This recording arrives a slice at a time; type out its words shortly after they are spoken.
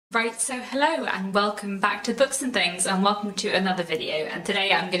Right, so hello and welcome back to Books and Things, and welcome to another video. And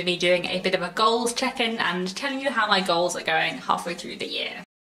today I'm going to be doing a bit of a goals check-in and telling you how my goals are going halfway through the year.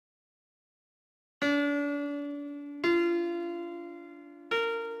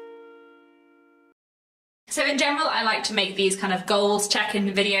 So in general, I like to make these kind of goals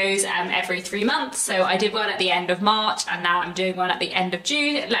check-in videos every 3 months. So I did one at the end of March, and now I'm doing one at the end of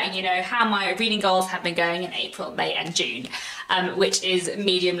June, letting you know how my reading goals have been going in April, May and June, which is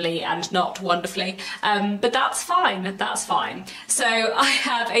mediumly and not wonderfully, but that's fine, that's fine. So I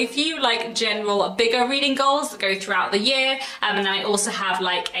have a few like general bigger reading goals that go throughout the year, and I also have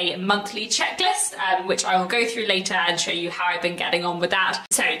like a monthly checklist, which I will go through later and show you how I've been getting on with that.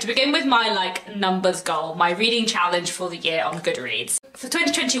 So to begin with my like numbers goal, my reading challenge for the year on Goodreads. For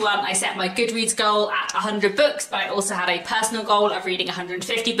 2021, I set my Goodreads goal at 100 books, but I also had a personal goal of reading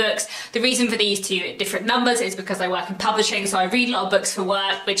 150 books. The reason for these two different numbers is because I work in publishing, so I read a lot of books for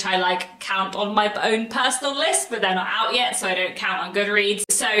work, which I like count on my own personal list, but they're not out yet, so I don't count on Goodreads.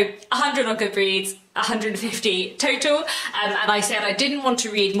 So 100 on Goodreads, 150 total, and I said I didn't want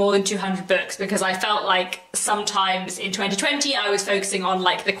to read more than 200 books because I felt like sometimes in 2020 I was focusing on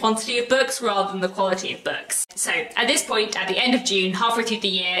like the quantity of books rather than the quality of books. So at this point, at the end of June, halfway through the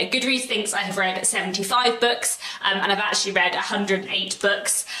year, Goodreads thinks I have read 75 books, and I've actually read 108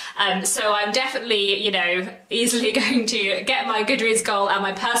 books. So I'm definitely, you know, easily going to get my Goodreads goal and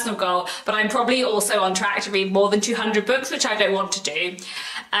my personal goal, but I'm probably also on track to read more than 200 books, which I don't want to do.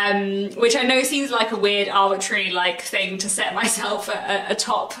 Which I know seems like a weird arbitrary like thing to set myself a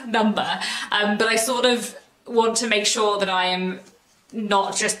top number, but I sort of want to make sure that I am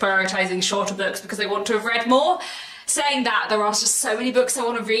not just prioritising shorter books because I want to have read more. Saying that, there are just so many books I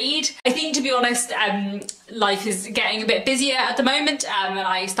want to read. I think, to be honest, life is getting a bit busier at the moment, and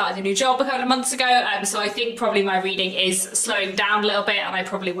I started a new job a couple of months ago, so I think probably my reading is slowing down a little bit, and I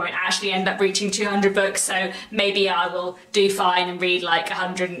probably won't actually end up reaching 200 books, so maybe I will do fine and read like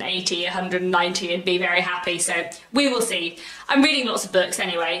 180, 190 and be very happy, so we will see. I'm reading lots of books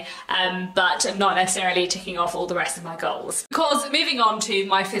anyway, but I'm not necessarily ticking off all the rest of my goals. Of course, moving on to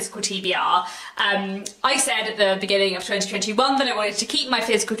my physical TBR, I said at the beginning of 2021 that I wanted to keep my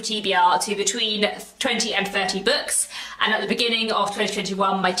physical TBR to between 20 and 30 books, and at the beginning of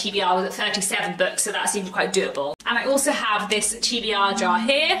 2021 my TBR was at 37 books, so that seemed quite doable. And I also have this TBR jar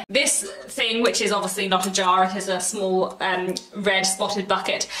here. This thing, which is obviously not a jar, it is a small red spotted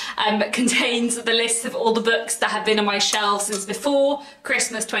bucket, contains the list of all the books that have been on my shelves since before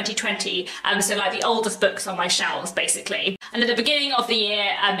Christmas 2020, so like the oldest books on my shelves basically. And at the beginning of the year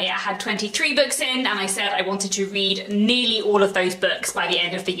it had 23 books in, and I said I wanted to read nearly all of those books by the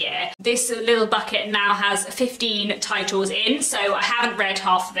end of the year. This little bucket now has 15 titles in, so I haven't read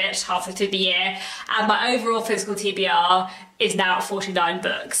half of it halfway through the year, and my overall physical TBR is now at 49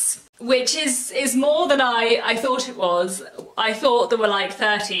 books, which is more than I thought it was. I thought there were like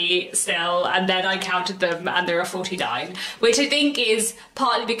 30 still, and then I counted them and there are 49, which I think is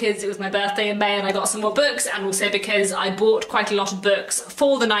partly because it was my birthday in May and I got some more books, and also because I bought quite a lot of books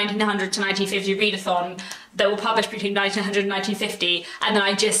for the 1900 to 1950 readathon that were published between 1900 and 1950, and then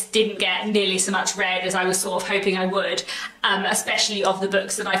I just didn't get nearly so much read as I was sort of hoping I would, especially of the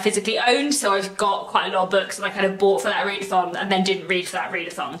books that I physically owned. So I've got quite a lot of books that I kind of bought for that readathon and then didn't read for that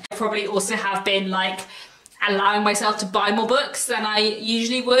readathon. I probably also have been like allowing myself to buy more books than I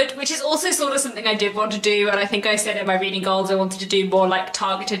usually would, which is also sort of something I did want to do, and I think I said in my reading goals I wanted to do more like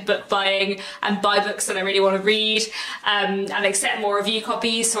targeted book buying and buy books that I really want to read, and accept more review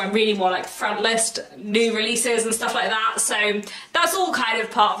copies, so I'm reading more like front list new releases and stuff like that. So that's all kind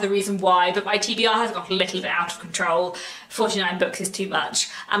of part of the reason why, but my TBR has got a little bit out of control. 49 books is too much,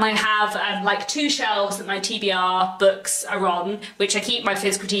 and I have like 2 shelves that my TBR books are on, which I keep my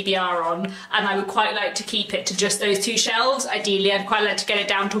physical TBR on, and I would quite like to keep it to just those 2 shelves. Ideally I'd quite like to get it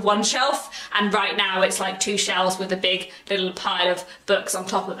down to 1 shelf, and right now it's like 2 shelves with a big little pile of books on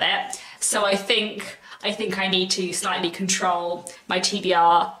top of it. So I think I need to slightly control my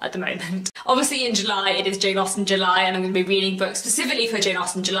TBR at the moment. Obviously in July it is Jane Austen July, and I'm going to be reading books specifically for Jane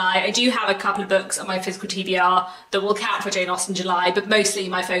Austen July. I do have a couple of books on my physical TBR that will count for Jane Austen July, but mostly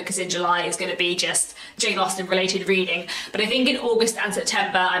my focus in July is going to be just Jane Austen related reading. But I think in August and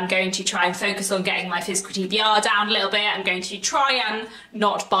September I'm going to try and focus on getting my physical TBR down a little bit. I'm going to try and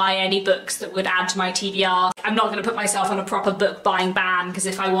not buy any books that would add to my TBR. I'm not going to put myself on a proper book buying ban, because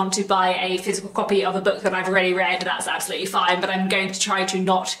if I want to buy a physical copy of a book that I've already read, that's absolutely fine, but I'm going to try to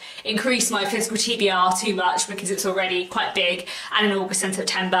not increase my physical TBR too much because it's already quite big, and in August and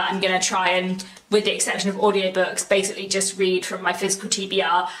September I'm going to try and, with the exception of audiobooks, basically just read from my physical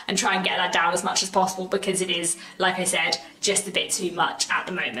TBR and try and get that down as much as possible, because it is, like I said, just a bit too much at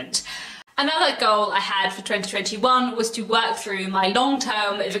the moment. Another goal I had for 2021 was to work through my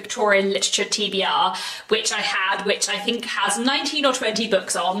long-term Victorian literature TBR, which I think has 19 or 20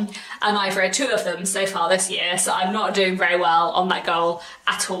 books on, and I've read 2 of them so far this year, so I'm not doing very well on that goal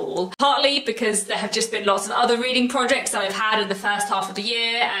at all. Partly because there have just been lots of other reading projects that I've had in the first half of the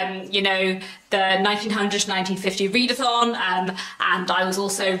year, you know, the 1900-1950 readathon, and I was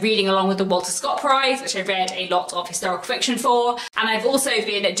also reading along with the Walter Scott Prize, which I read a lot of historical fiction for, and I've also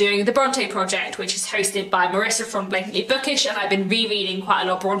been doing the Bronte Project, which is hosted by Marissa from Blatantly Bookish, and I've been rereading quite a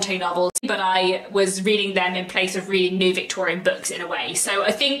lot of Bronte novels, but I was reading them in place of reading new Victorian books in a way. So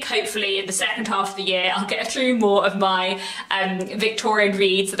I think hopefully in the second half of the year I'll get through more of my Victorian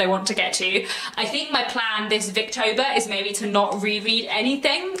reads that I want to get to. I think my plan this Victober is maybe to not reread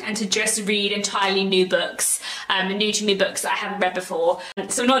anything and to just read entirely new books, new to me books that I haven't read before.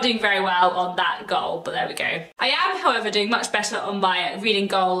 So I'm not doing very well on that goal, but there we go. I am, however, doing much better on my reading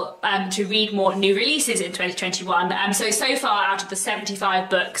goal to read more new releases in 2021. So far out of the 75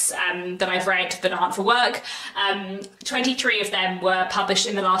 books that I've read that aren't for work, 23 of them were published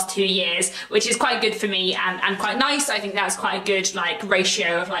in the last 2 years, which is quite good for me and quite nice. I think that's quite a good like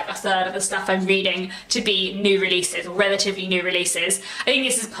ratio of like a third of the stuff I'm reading to be new releases or relatively new releases. I think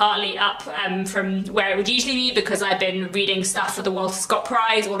this is partly up from where it would usually be, because I've been reading stuff for the Walter Scott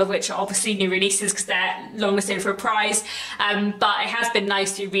Prize, all of which are obviously new releases because they're longlisted for a prize, but it has been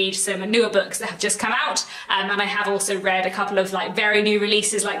nice to read some newer books that have just come out, and I have also read a couple of like very new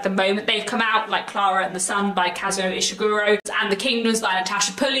releases like the moment they've come out, like Clara and the Sun by Kazuo Ishiguro, and The Kingdoms by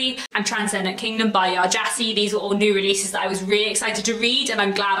Natasha Pulley, and Transcendent Kingdom by Yaa Gyasi. These are all new releases that I was really excited to read, and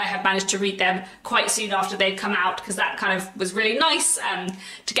I'm glad I have managed to read them quite soon after they'd come out, because that kind of was really nice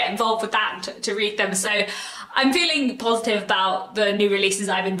to get involved with that and to read them. So I'm feeling positive about the new releases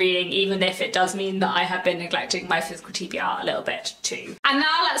I've been reading, even if it does mean that I have been neglecting my physical TBR a little bit too. And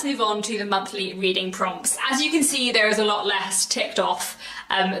now let's move on to the monthly reading prompts. As you can see, there is a lot less ticked off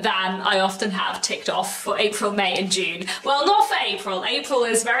than I often have ticked off for April, May and June. Well, not for April. April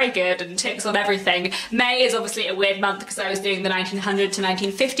is very good and ticks on everything. May is obviously a weird month because I was doing the 1900 to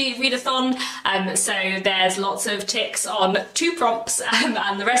 1950 readathon, so there's lots of ticks on 2 prompts,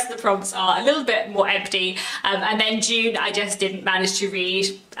 and the rest of the prompts are a little bit more empty. And then June, I just didn't manage to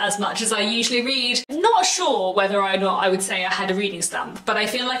read as much as I usually read. Not sure whether or not I would say I had a reading slump, but I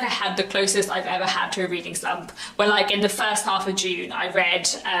feel like I had the closest I've ever had to a reading slump, where like in the first half of June I read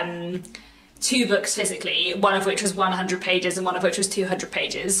 2 books physically, one of which was 100 pages and one of which was 200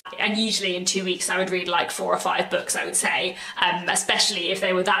 pages. And usually in 2 weeks I would read like 4 or 5 books, I would say, especially if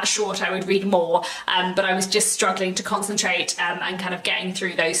they were that short I would read more, but I was just struggling to concentrate and kind of getting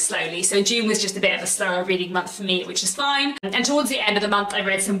through those slowly. So June was just a bit of a slower reading month for me, which is fine. And towards the end of the month I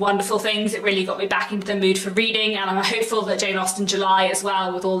read some wonderful things. It really got me back into the mood for reading, and I'm hopeful that Jane Austen July as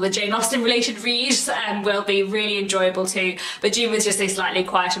well, with all the Jane Austen related reads, will be really enjoyable too. But June was just a slightly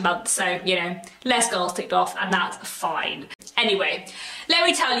quieter month, so you know, less goals ticked off, and that's fine. Anyway, let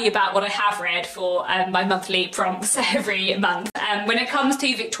me tell you about what I have read for my monthly prompts every month. When it comes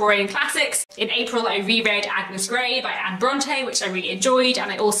to Victorian classics, in April I reread Agnes Grey by Anne Bronte, which I really enjoyed, and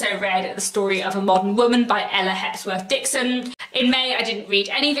I also read The Story of a Modern Woman by Ella Hepworth Dixon. In May I didn't read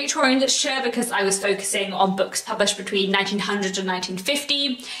any Victorian literature because I was focusing on books published between 1900 and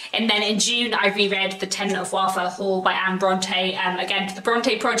 1950, and then in June I reread The Tenant of Wildfell Hall by Anne Bronte, again for the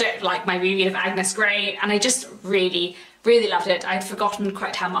Bronte Project, like my reread of Agnes Grey, and I just really loved it. I'd forgotten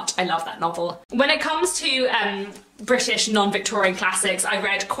quite how much I love that novel. When it comes to British non-Victorian classics, I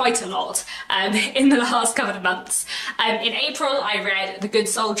read quite a lot in the last couple of months. In April I read The Good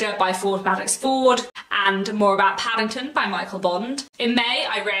Soldier by Ford Madox Ford and More About Paddington by Michael Bond. In May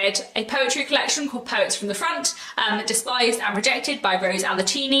I read a poetry collection called Poets from the Front, Despised and Rejected by Rose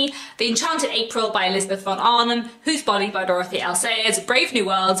Albertini, The Enchanted April by Elizabeth von Arnim, Whose Body by Dorothy L. Sayers, Brave New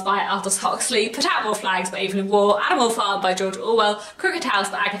Worlds by Aldous Huxley, Put Out More Flags by Evelyn Waugh, Animal Farm by George Orwell, Crooked House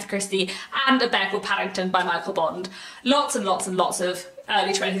by Agatha Christie, and A Bear Called Paddington by Michael Bond. Lots and lots and lots of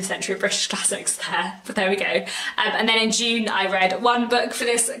early 20th century British classics there, but there we go. And then in June I read 1 book for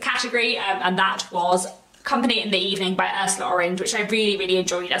this category, and that was Company in the Evening by Ursula Orange, which I really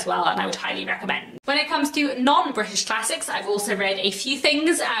enjoyed as well, and I would highly recommend. When it comes to non-British classics, I've also read a few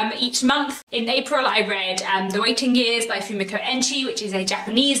things each month. In April I read The Waiting Years by Fumiko Enchi, which is a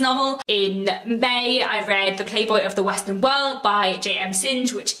Japanese novel. In May I read The Playboy of the Western World by J.M.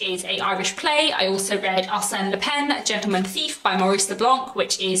 Synge, which is an Irish play. I also read Arsène Lupin, Gentleman Thief by Maurice Leblanc,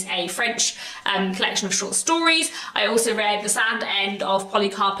 which is a French collection of short stories. I also read The Sand End of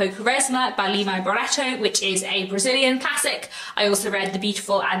Policarpo Quaresma by Limai Barreto, which is a Brazilian classic. I also read The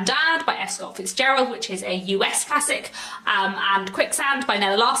Beautiful and Dad by F. Scott Fitzgerald, which is a US classic, and Quicksand by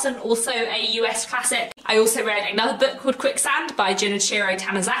Nella Larson, also a US classic. I also read another book called Quicksand by Junichiro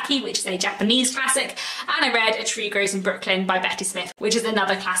Tanizaki, which is a Japanese classic, and I read A Tree Grows in Brooklyn by Betty Smith, which is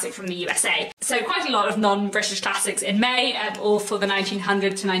another classic from the USA. So quite a lot of non-British classics in May, all for the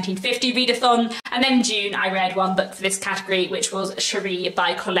 1900 to 1950 readathon. And then in June I read one book for this category, which was Cherie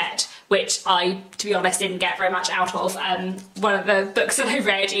by Colette, which I, to be honest, didn't get very much out of. One of the books that I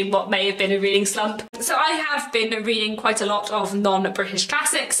read in what may have been a reading slump. So I have been reading quite a lot of non-British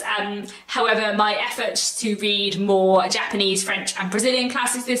classics. However, my efforts to read more Japanese, French and Brazilian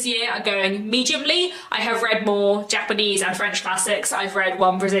classics this year are going mediumly. I have read more Japanese and French classics. I've read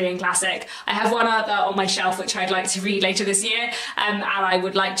one Brazilian classic. I have one other on my shelf which I'd like to read later this year, and I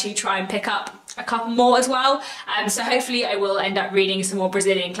would like to try and pick up a couple more as well. So hopefully I will end up reading some more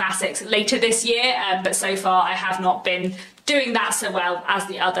Brazilian classics later this year, but so far I have not been doing that so well as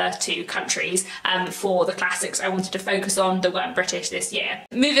the other two countries for the classics I wanted to focus on that weren't British this year.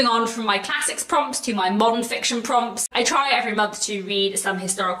 Moving on from my classics prompts to my modern fiction prompts, I try every month to read some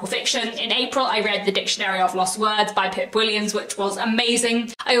historical fiction. In April I read The Dictionary of Lost Words by Pip Williams, which was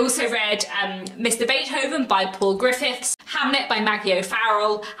amazing. I also read Mr. Beethoven by Paul Griffiths, Hamlet by Maggie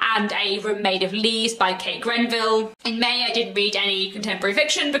O'Farrell, and A Room Made of Leaves by Kate Grenville. In May I didn't read any contemporary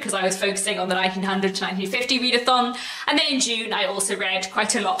fiction because I was focusing on the 1900 to 1950 readathon, and then in June I also read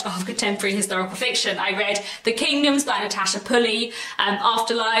quite a lot of contemporary historical fiction. I read The Kingdoms by Natasha Pulley,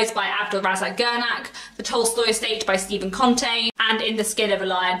 Afterlives by Abdul Razak Gurnak, The Tolstoy Estate by Stephen Conte, and In the Skin of a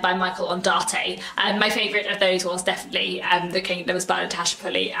Lion by Michael Ondate. My favourite of those was definitely The Kingdoms by Natasha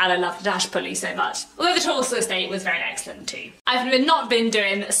Pulley, and I love Natasha Pulley so much. Although The Tolstoy Estate was very excellent too. I've not been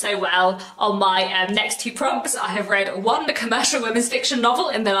doing so well on my next two prompts. I have read one commercial women's fiction novel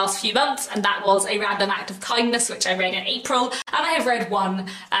in the last few months, and that was A Random Act of Kindness, which I read in April, and I have read one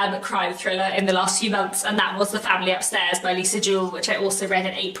crime thriller in the last few months, and that was The Family Upstairs by Lisa Jewell, which I also read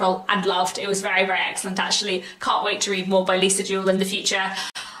in April and loved. It was very excellent actually. Can't wait to read more by Lisa Jewell in the future.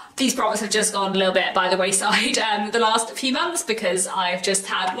 These prompts have just gone a little bit by the wayside the last few months because I've just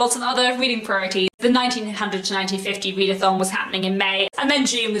had lots of other reading priorities. The 1900 to 1950 readathon was happening in May, and then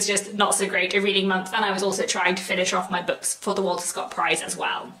June was just not so great a reading month, and I was also trying to finish off my books for the Walter Scott Prize as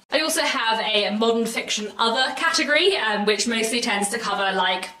well. I also have a modern fiction other category, which mostly tends to cover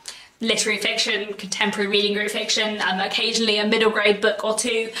like literary fiction, contemporary reading group fiction, occasionally a middle grade book or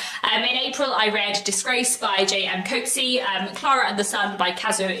two. In April I read Disgrace by J.M. Coetzee, Clara and the Sun by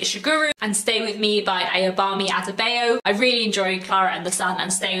Kazuo Ishiguro, and Stay With Me by Ayobami Adebayo. I really enjoyed Clara and the Sun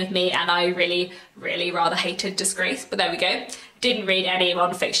and Stay With Me, and I really rather hated Disgrace, but there we go. Didn't read any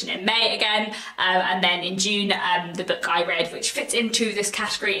non-fiction in May again, and then in June the book I read which fits into this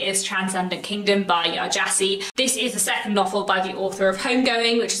category is Transcendent Kingdom by Yaa Gyasi. This is the second novel by the author of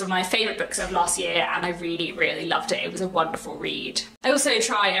Homegoing, which is one of my favourite books of last year, and I really loved it. It was a wonderful read. I also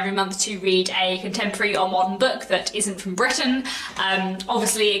try every month to read a contemporary or modern book that isn't from Britain.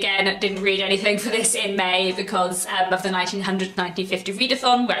 Obviously again didn't read anything for this in May because of the 1900 to 1950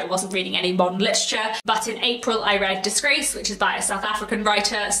 readathon where I wasn't reading any modern literature, but in April I read Disgrace, which is by a South African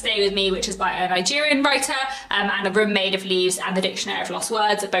writer, Stay With Me, which is by a Nigerian writer, and A Room Made of Leaves and The Dictionary of Lost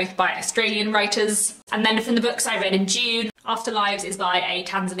Words are both by Australian writers. And then from the books I read in June, Afterlives is by a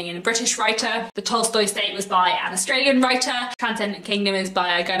Tanzanian and British writer, The Tolstoy Estate was by an Australian writer, Transcendent Kingdom is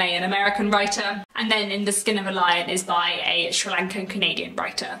by a Ghanaian American writer, and then In the Skin of a Lion is by a Sri Lankan Canadian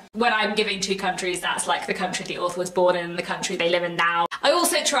writer. When I'm giving two countries, that's like the country the author was born in and the country they live in now. I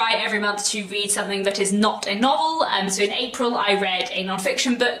also try every month to read something that is not a novel, so in April I read a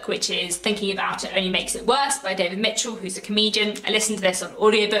non-fiction book which is Thinking About It Only Makes It Worse by David Mitchell, who's a comedian. I listened to this on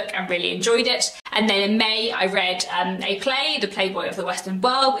audiobook and really enjoyed it. And then in May I read a play, The Playboy of the Western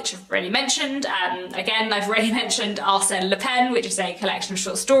World, which I've already mentioned. Again, I've already mentioned Arsène Lupin, which is a collection of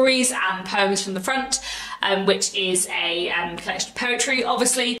short stories and poems from the front, which is a collection of poetry,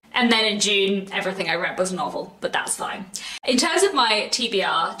 obviously. And then in June, everything I read was a novel, but that's fine. In terms of my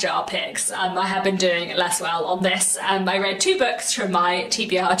TBR jar picks, I have been doing less well on this. I read two books from my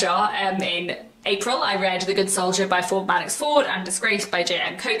TBR jar in April, I read The Good Soldier by Ford Madox Ford and Disgraced by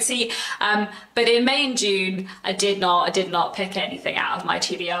J.M. Coetzee, but in May and June I did not pick anything out of my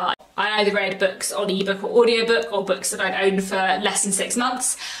TBR. I either read books on ebook or audiobook, or books that I'd owned for less than 6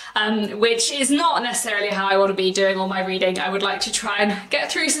 months, which is not necessarily how I want to be doing all my reading. I would like to try and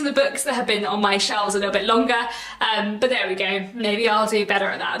get through some of the books that have been on my shelves a little bit longer, but there we go. Maybe I'll do better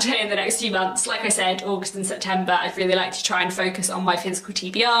at that in the next few months. Like I said, August and September, I'd really like to try and focus on my physical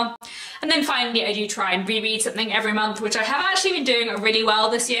TBR. And then finally, I do try and reread something every month, which I have actually been doing really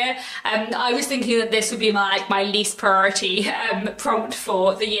well this year. I was thinking that this would be my least priority prompt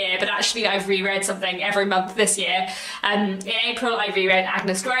for the year, but actually I've reread something every month this year. In April, I reread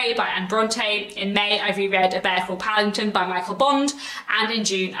Agnes Grey by Anne Bronte. In May, I reread A Bear Called Paddington by Michael Bond. And in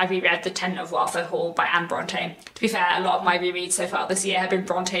June, I reread The Tenant of Watford Hall by Anne Bronte. To be fair, a lot of my rereads so far this year have been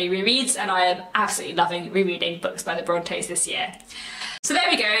Bronte rereads, and I am absolutely loving rereading books by the Brontes this year. So there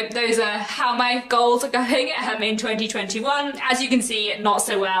we go, those are how my goals are going in 2021. As you can see, not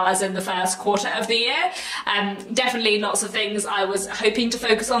so well as in the first quarter of the year. Definitely lots of things I was hoping to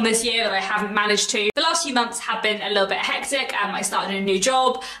focus on this year that I haven't managed to. The last few months have been a little bit hectic. I started a new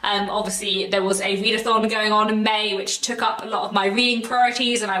job. Obviously there was a readathon going on in May, which took up a lot of my reading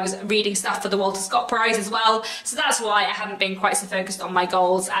priorities, and I was reading stuff for the Walter Scott Prize as well. So that's why I haven't been quite so focused on my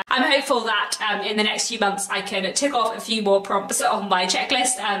goals. I'm hopeful that in the next few months I can tick off a few more prompts on my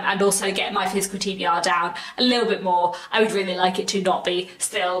checklist and also get my physical TBR down a little bit more. I would really like it to not be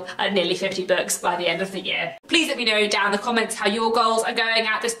still at nearly 50 books by the end of the year. Please let me know down in the comments how your goals are going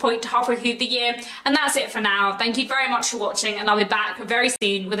at this point halfway through the year. And that's it for now. Thank you very much for watching, and I'll be back very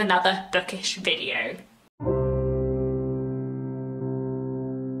soon with another bookish video.